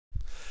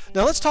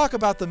Now let's talk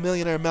about the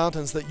millionaire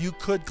mountains that you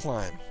could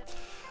climb.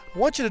 I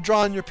want you to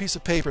draw on your piece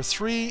of paper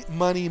 3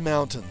 money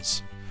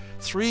mountains.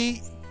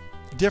 3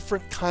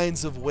 different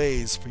kinds of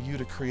ways for you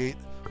to create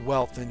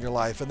wealth in your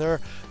life. And they're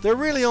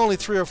really only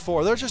 3 or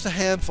 4. They're just a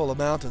handful of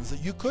mountains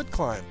that you could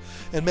climb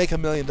and make $1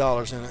 million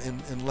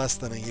in less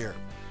than a year.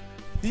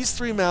 These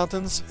 3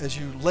 mountains, as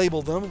you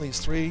label them, these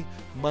 3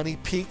 money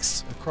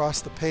peaks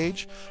across the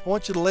page, I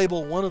want you to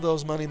label one of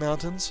those money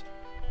mountains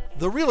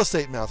the real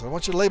estate mountain. I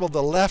want you to label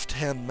the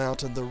left-hand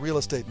mountain the real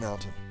estate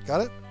mountain. Got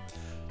it?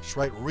 Just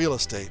write real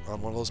estate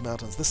on one of those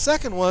mountains. The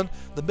second one,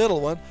 the middle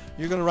one,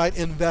 you're going to write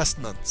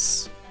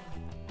investments.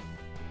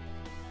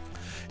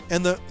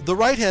 And the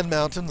right-hand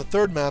mountain, the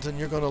third mountain,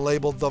 you're going to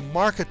label the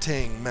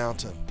marketing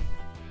mountain.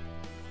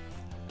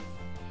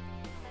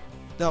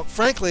 Now,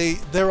 frankly,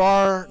 there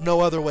are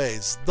no other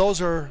ways. Those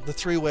are the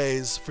 3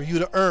 ways for you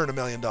to earn $1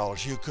 million.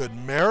 You could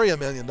marry $1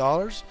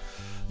 million.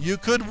 You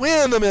could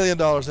win $1 million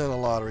in a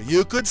lottery.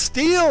 You could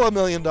steal $1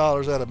 million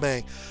at a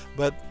bank.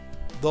 But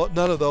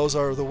none of those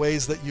are the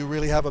ways that you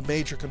really have a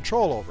major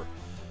control over.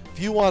 If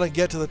you want to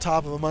get to the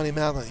top of a money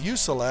mountain that you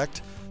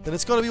select, then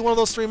it's going to be one of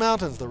those 3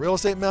 mountains: the real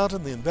estate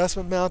mountain, the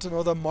investment mountain,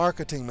 or the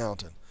marketing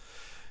mountain.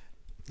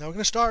 Now we're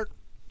going to start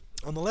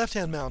on the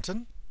left-hand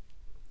mountain,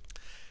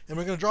 and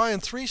we're going to draw in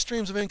 3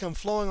 streams of income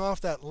flowing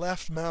off that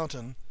left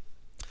mountain,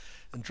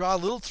 and draw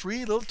 3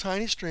 little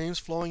tiny streams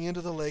flowing into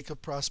the lake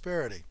of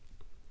prosperity.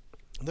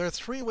 There are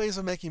 3 ways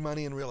of making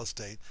money in real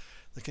estate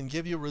that can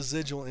give you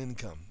residual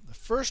income. The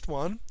first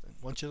one, I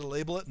want you to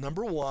label it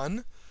number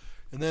 1,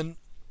 and then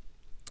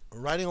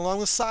writing along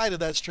the side of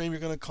that stream,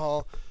 you're going to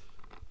call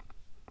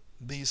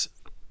these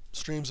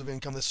streams of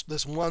income,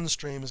 this one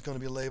stream is going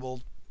to be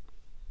labeled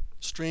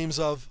streams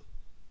of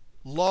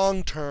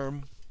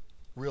long-term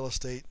real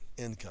estate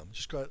income.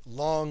 Just got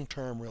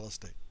long-term real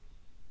estate.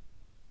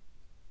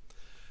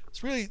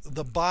 It's really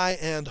the buy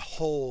and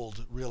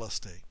hold real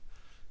estate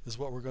is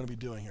what we're going to be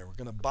doing here. We're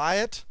going to buy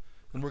it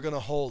and we're going to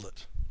hold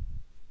it.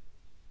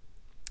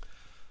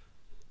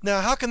 Now,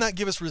 how can that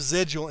give us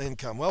residual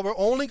income? Well, we're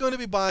only going to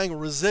be buying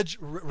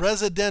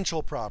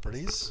residential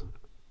properties.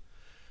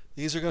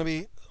 These are going to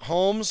be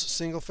homes,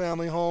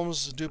 single-family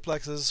homes,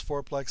 duplexes,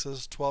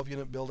 fourplexes,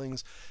 12-unit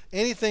buildings,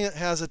 anything that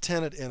has a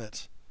tenant in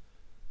it.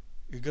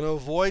 You're going to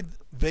avoid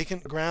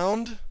vacant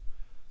ground.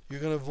 You're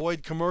going to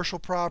avoid commercial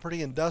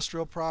property,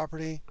 industrial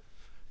property.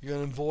 You're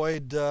going to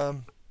avoid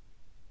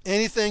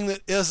anything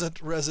that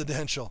isn't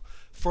residential.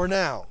 For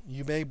now,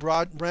 you may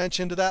branch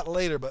into that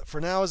later, but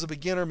for now, as a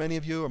beginner, many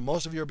of you or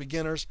most of you are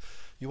beginners,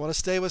 you want to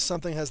stay with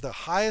something that has the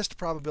highest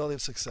probability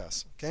of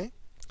success. Okay?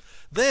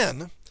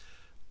 Then,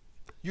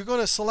 you're going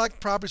to select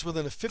properties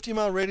within a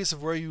 50-mile radius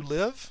of where you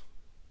live,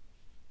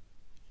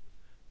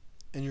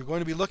 and you're going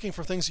to be looking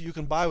for things that you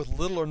can buy with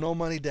little or no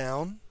money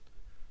down.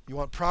 You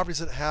want properties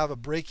that have a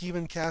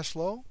break-even cash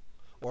flow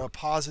or a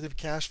positive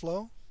cash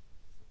flow.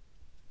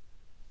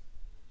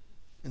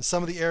 In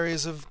some of the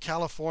areas of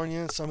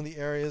California, some of the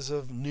areas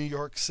of New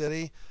York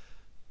City,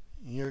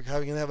 you're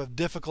going to have a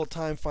difficult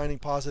time finding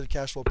positive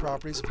cash flow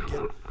properties. If you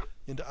get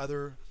into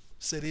other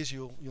cities,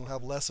 you'll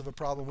have less of a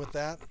problem with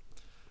that.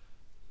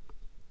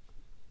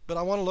 But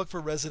I want to look for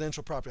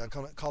residential property. I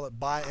call it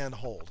buy and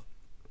hold.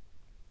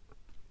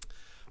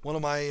 One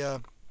of my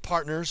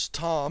partners,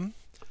 Tom,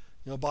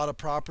 bought a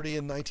property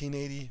in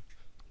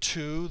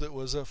 1982 that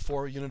was a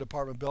 4-unit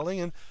apartment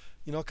building, and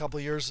a couple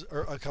of years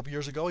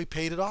ago he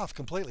paid it off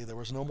completely. There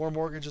was no more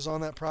mortgages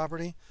on that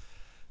property,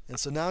 and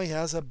so now he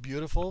has a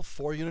beautiful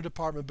 4-unit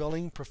apartment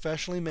building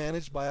professionally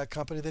managed by a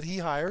company that he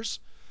hires.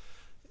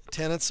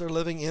 Tenants are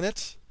living in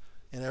it,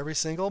 and every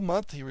single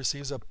month he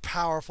receives a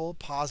powerful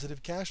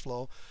positive cash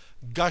flow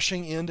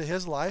gushing into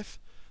his life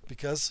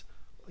because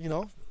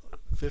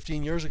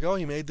 15 years ago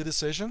he made the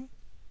decision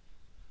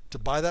to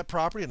buy that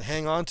property and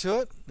hang on to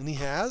it, and he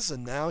has,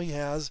 and now he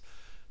has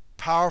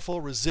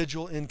powerful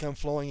residual income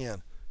flowing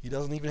in. He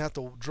doesn't even have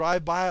to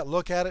drive by it,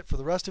 look at it for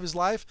the rest of his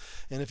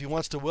life, and if he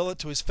wants to will it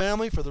to his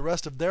family for the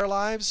rest of their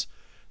lives,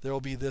 there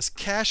will be this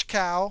cash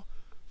cow,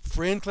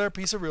 free and clear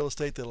piece of real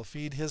estate that will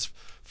feed his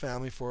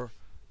family for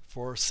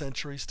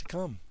centuries to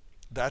come.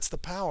 That's the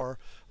power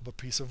of a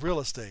piece of real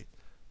estate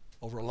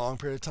over a long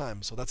period of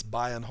time. So that's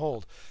buy and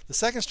hold. The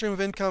second stream of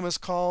income is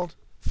called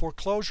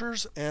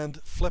foreclosures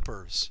and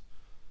flippers.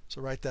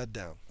 So write that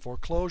down.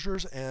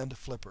 Foreclosures and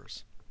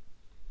flippers.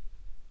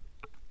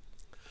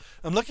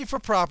 I'm looking for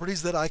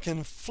properties that I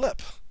can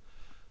flip.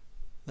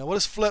 Now, what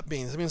does flip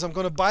mean? It means I'm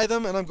going to buy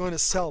them and I'm going to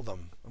sell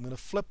them. I'm going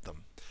to flip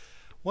them.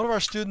 One of our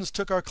students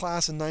took our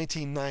class in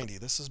 1990.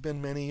 This has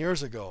been many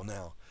years ago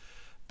now.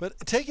 But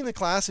taking the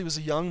class, he was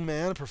a young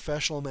man, a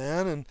professional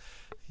man, and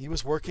he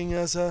was working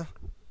as a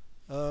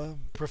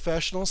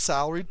professional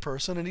salaried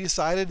person, and he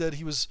decided that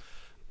he was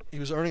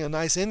earning a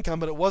nice income,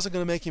 but it wasn't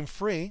going to make him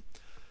free.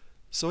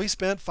 So he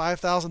spent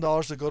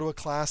 $5,000 to go to a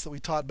class that we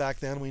taught back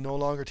then. We no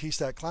longer teach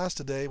that class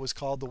today. It was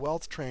called the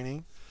Wealth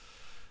Training.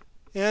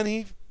 And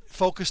he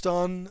focused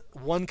on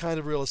one kind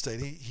of real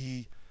estate.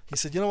 He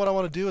said, what I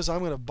want to do is I'm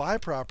going to buy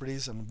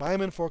properties. I'm going to buy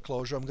them in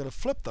foreclosure. I'm going to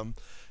flip them.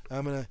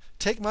 I'm going to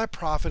take my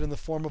profit in the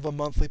form of a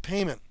monthly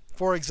payment,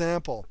 For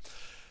example,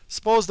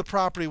 suppose the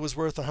property was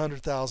worth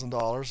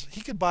 $100,000.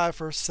 He could buy it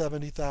for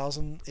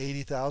 $70,000,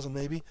 $80,000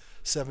 maybe,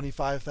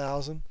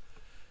 $75,000.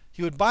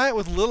 He would buy it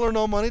with little or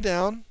no money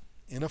down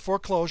in a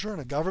foreclosure, in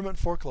a government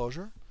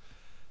foreclosure,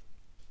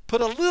 put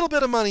a little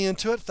bit of money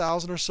into it,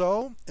 $1,000 or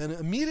so, and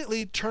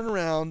immediately turn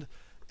around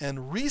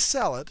and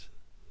resell it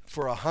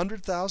for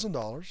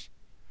 $100,000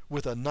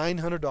 with a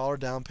 $900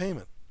 down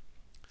payment.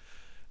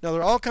 Now,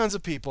 there are all kinds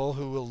of people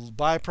who will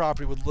buy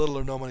property with little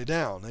or no money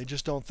down. They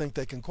just don't think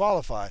they can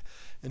qualify.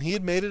 And he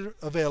had made it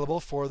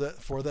available for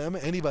them,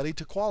 anybody,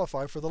 to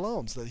qualify for the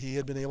loans that he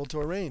had been able to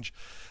arrange.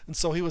 And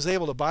so he was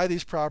able to buy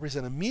these properties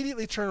and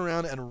immediately turn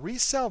around and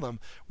resell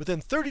them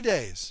within 30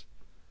 days.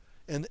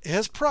 And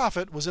his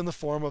profit was in the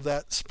form of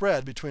that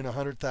spread between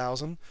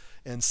 $100,000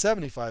 and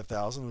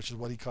 $75,000, which is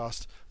what it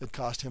cost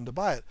him to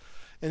buy it.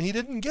 And he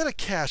didn't get a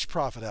cash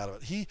profit out of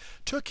it. He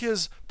took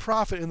his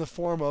profit in the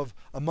form of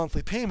a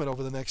monthly payment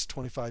over the next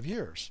 25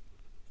 years.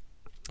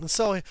 And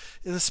so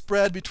the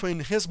spread between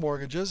his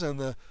mortgages and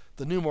the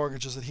new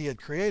mortgages that he had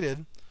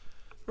created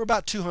were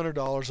about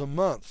 $200 a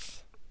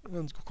month.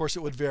 And of course,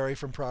 it would vary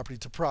from property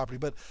to property,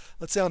 but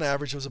let's say on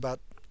average it was about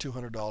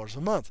 $200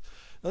 a month.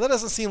 Now, that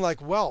doesn't seem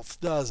like wealth,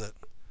 does it?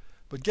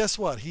 But guess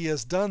what? He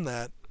has done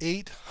that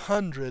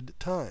 800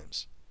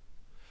 times.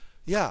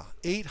 Yeah,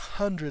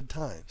 800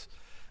 times.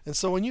 And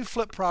so when you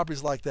flip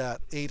properties like that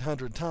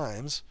 800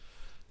 times,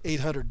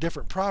 800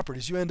 different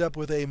properties, you end up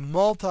with a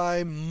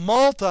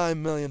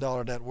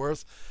multi-million-dollar net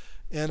worth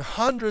and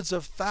hundreds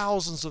of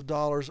thousands of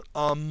dollars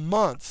a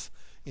month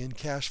in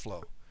cash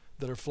flow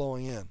that are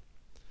flowing in.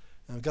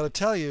 And I've got to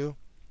tell you,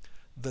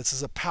 this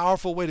is a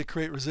powerful way to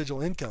create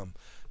residual income.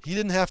 He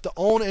didn't have to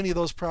own any of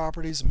those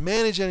properties,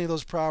 manage any of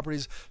those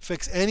properties,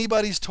 fix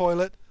anybody's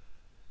toilet.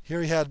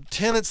 Here he had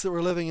tenants that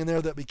were living in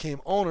there that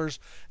became owners,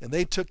 and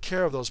they took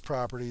care of those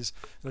properties.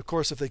 And of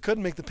course, if they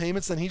couldn't make the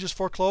payments, then he just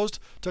foreclosed,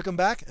 took them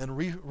back, and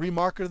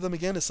remarketed them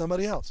again to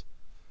somebody else.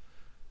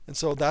 And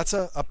so that's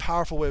a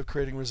powerful way of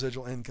creating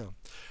residual income.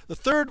 The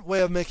third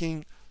way of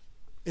making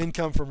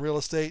income from real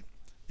estate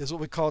is what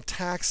we call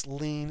tax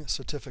lien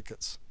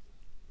certificates.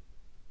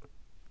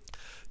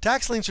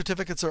 Tax lien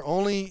certificates are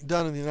only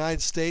done in the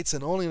United States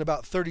and only in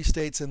about 30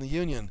 states in the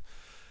Union.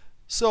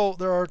 So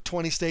there are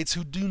 20 states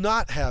who do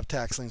not have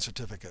tax lien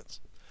certificates.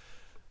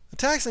 A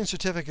tax lien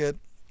certificate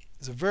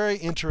is a very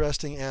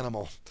interesting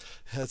animal.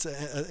 It's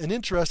an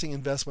interesting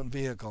investment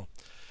vehicle.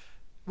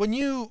 When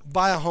you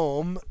buy a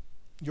home,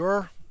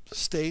 your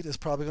state is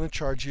probably going to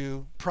charge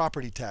you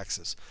property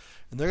taxes.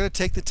 And they're going to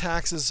take the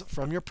taxes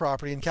from your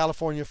property. In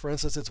California, for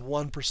instance, it's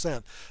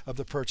 1% of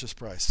the purchase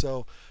price.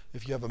 So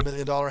if you have a $1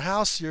 million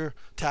house, your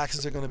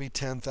taxes are going to be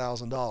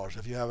 $10,000.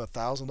 If you have a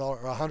 $1,000 or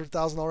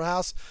 $100,000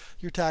 house,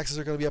 your taxes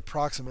are going to be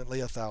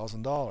approximately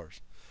 $1,000.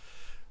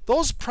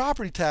 Those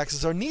property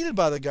taxes are needed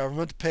by the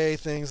government to pay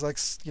things like,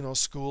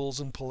 schools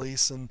and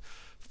police and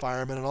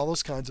firemen and all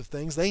those kinds of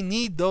things. They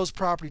need those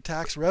property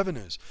tax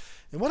revenues.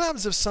 And what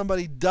happens if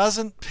somebody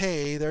doesn't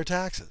pay their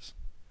taxes?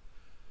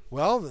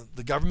 Well,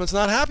 the government's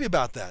not happy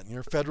about that.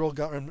 Your federal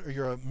government or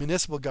your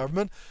municipal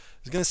government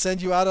is going to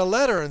send you out a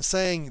letter and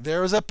saying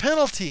there is a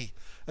penalty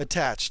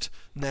attached.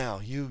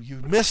 Now,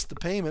 you missed the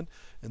payment,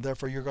 and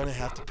therefore you're going to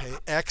have to pay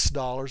X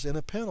dollars in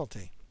a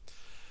penalty.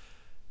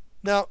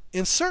 Now,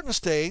 in certain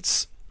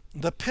states,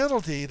 the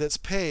penalty that's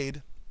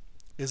paid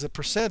is a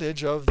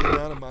percentage of the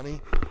amount of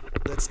money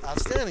that's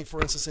outstanding. For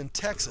instance, in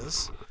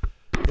Texas,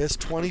 it's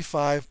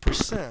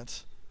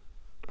 25%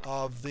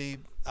 of the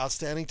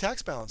outstanding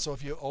tax balance. So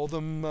if you owe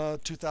them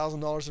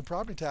 $2,000 in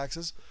property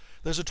taxes,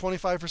 there's a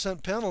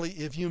 25% penalty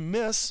if you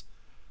miss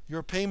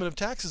your payment of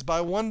taxes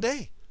by 1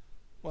 day.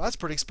 Well, that's a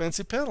pretty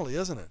expensive penalty,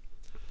 isn't it?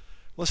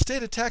 Well, the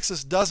state of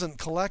Texas doesn't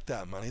collect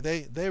that money.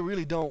 They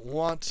really don't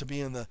want to be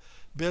in the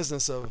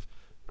business of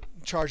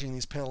charging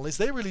these penalties.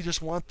 They really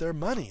just want their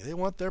money. They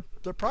want their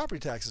property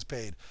taxes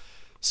paid.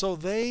 So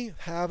they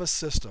have a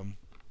system.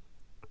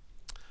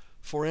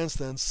 For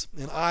instance,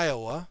 in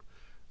Iowa,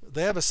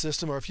 they have a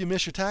system, or if you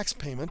miss your tax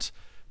payment,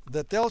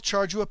 that they'll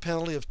charge you a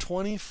penalty of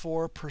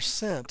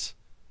 24%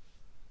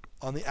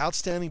 on the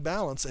outstanding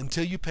balance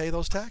until you pay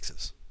those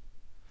taxes.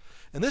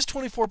 And this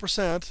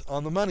 24%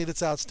 on the money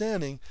that's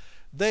outstanding,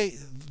 they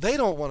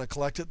don't want to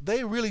collect it.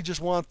 They really just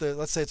want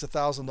let's say it's a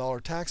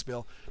 $1,000 tax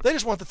bill. They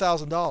just want the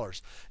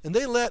 $1,000. And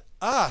they let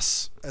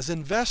us, as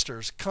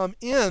investors, come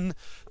in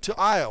to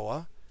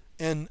Iowa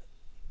and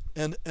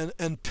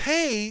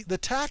pay the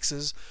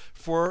taxes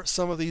for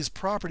some of these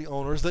property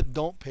owners that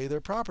don't pay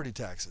their property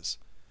taxes.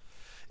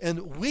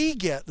 And we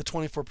get the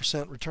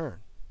 24% return.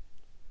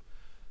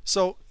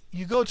 So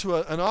you go to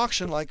an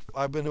auction, like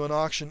I've been to an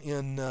auction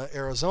in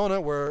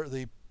Arizona where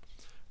the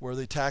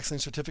tax lien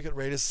certificate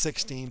rate is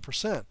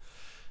 16%.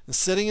 And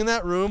sitting in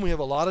that room, we have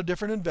a lot of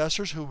different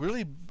investors who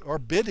really are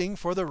bidding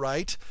for the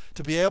right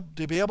to be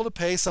able to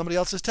pay somebody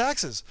else's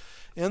taxes.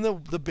 And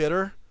the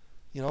bidder,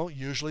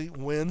 usually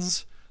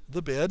wins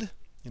the bid.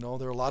 There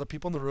are a lot of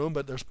people in the room,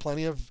 but there's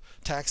plenty of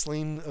tax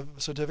lien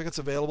certificates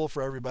available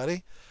for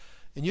everybody.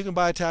 And you can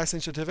buy a tax lien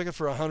certificate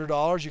for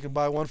 $100. You can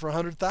buy one for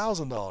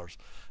 $100,000.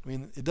 I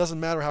mean, it doesn't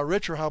matter how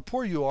rich or how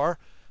poor you are.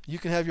 You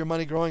can have your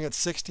money growing at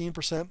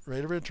 16%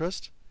 rate of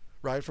interest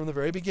right from the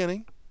very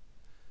beginning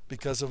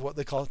because of what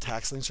they call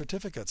tax lien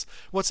certificates.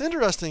 What's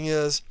interesting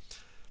is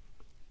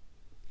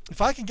if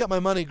I can get my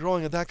money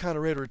growing at that kind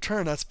of rate of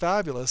return, that's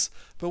fabulous.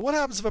 But what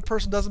happens if a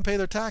person doesn't pay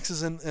their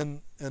taxes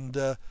and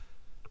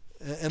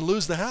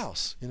lose the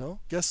house? You know,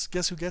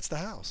 guess who gets the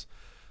house?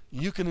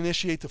 You can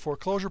initiate the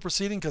foreclosure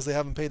proceeding because they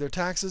haven't paid their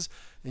taxes,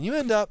 and you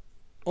end up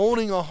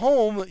owning a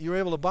home that you're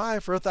able to buy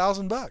for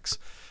 $1,000.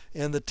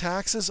 And the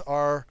taxes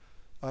are,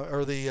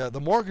 or the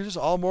mortgages,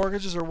 all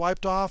mortgages are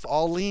wiped off,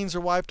 all liens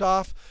are wiped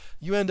off.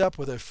 You end up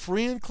with a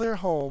free and clear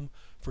home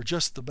for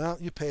just the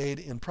amount you paid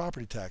in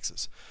property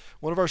taxes.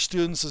 One of our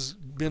students has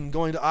been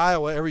going to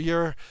Iowa every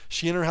year.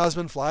 She and her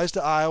husband flies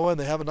to Iowa, and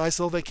they have a nice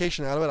little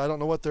vacation out of it. I don't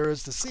know what there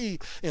is to see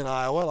in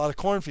Iowa, a lot of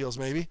cornfields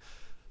maybe,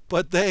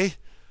 but they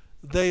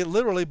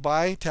literally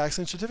buy tax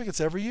lien certificates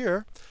every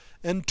year,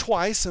 and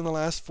twice in the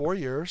last 4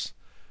 years,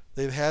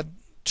 they've had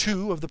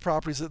 2 of the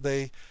properties that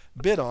they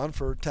bid on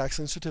for tax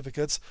lien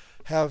certificates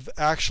have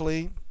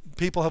actually,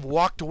 people have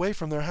walked away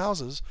from their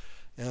houses,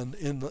 and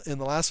in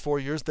the last 4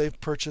 years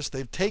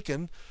they've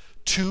taken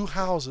 2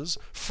 houses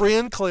free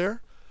and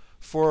clear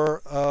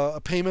for a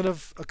payment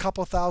of a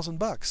couple of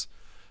 $1,000.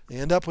 They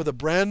end up with a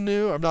brand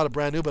new, or not a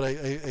brand new, but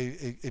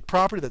a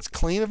property that's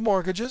clean of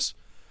mortgages.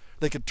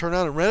 They could turn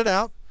around and rent it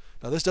out.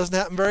 Now this doesn't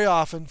happen very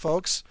often,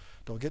 folks.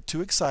 Don't get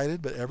too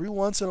excited, but every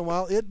once in a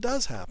while it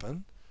does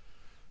happen.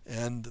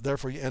 And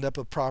therefore you end up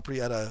with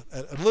property at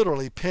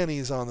literally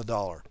pennies on the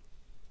dollar.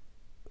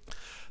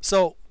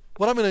 So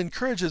what I'm going to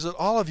encourage is that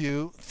all of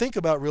you think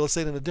about real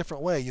estate in a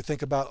different way. You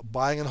think about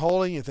buying and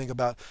holding, you think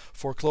about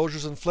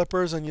foreclosures and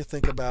flippers, and you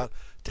think about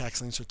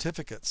tax lien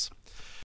certificates.